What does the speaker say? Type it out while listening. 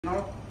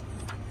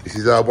This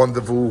is our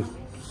wonderful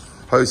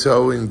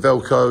hotel in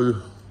Veilko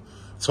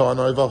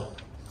Tarnovo.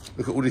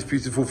 Look at all this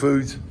beautiful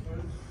food.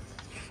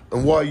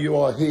 And while you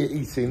are here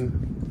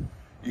eating,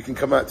 you can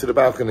come out to the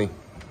balcony.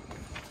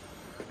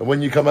 And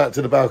when you come out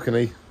to the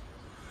balcony,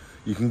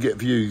 you can get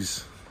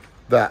views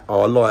that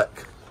are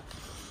like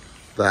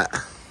that.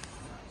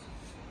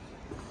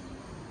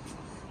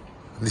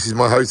 And this is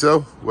my hotel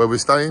where we're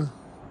staying.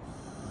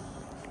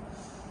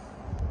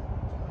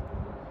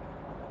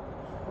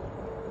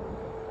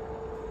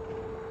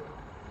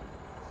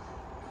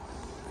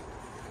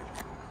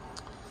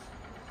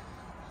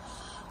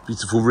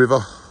 Beautiful river.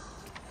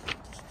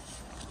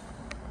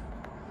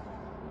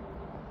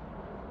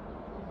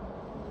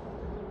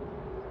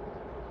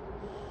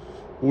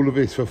 All of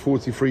this for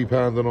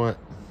 £43 a night.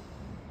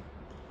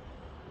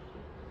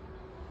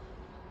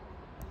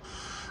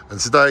 And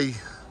today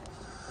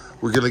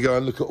we're going to go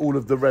and look at all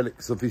of the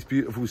relics of this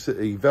beautiful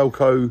city,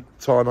 Veilko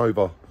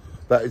Tarnovo.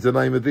 That is the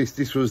name of this.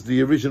 This was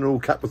the original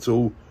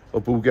capital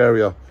of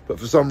Bulgaria, but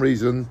for some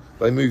reason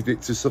they moved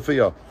it to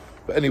Sofia.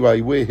 But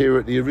anyway, we're here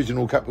at the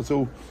original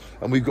capital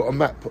and we've got a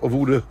map of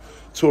all the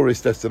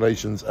tourist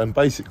destinations, and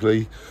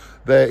basically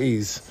there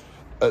is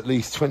at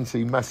least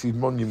 20 massive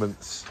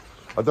monuments.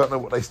 I don't know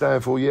what they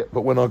stand for yet,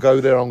 but when I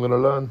go there I'm going to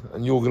learn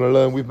and you're going to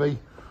learn with me.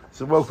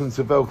 So welcome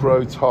to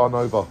Veilko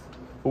Tarnovo,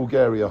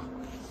 Bulgaria.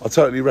 I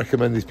totally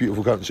recommend this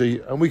beautiful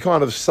country, and we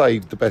kind of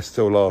saved the best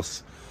till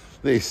last.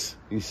 This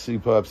is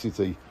superb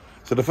city.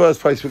 So the first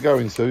place we're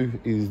going to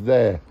is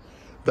there,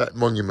 that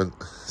monument.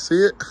 See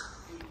it?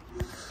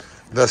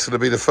 That's going to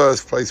be the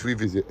first place we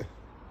visit.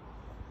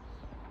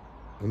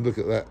 And look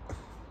at that.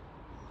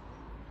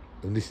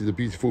 And this is a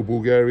beautiful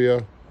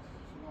Bulgaria,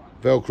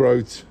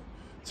 Veilko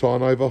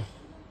Tarnovo.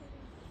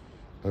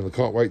 And I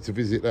can't wait to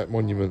visit that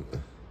monument.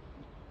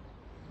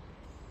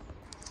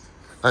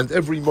 And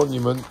every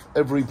monument,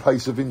 every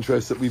place of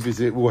interest that we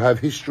visit will have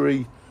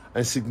history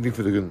and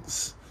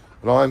significance.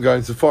 And I'm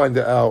going to find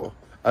it out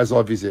as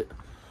I visit.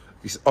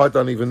 I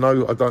don't even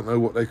know. I don't know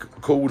what they're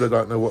called. I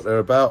don't know what they're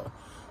about.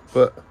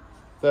 But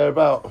they're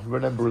about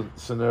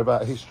remembrance and they're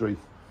about history.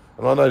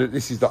 And I know that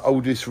this is the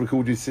oldest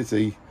recorded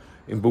city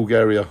in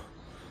Bulgaria.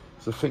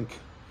 So think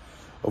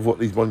of what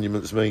these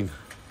monuments mean.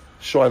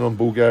 Shine on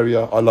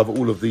Bulgaria. I love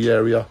all of the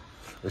area.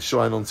 And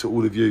shine on to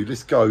all of you.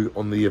 Let's go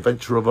on the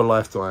adventure of a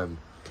lifetime.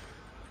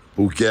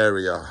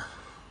 Bulgaria.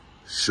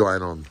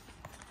 Shine on.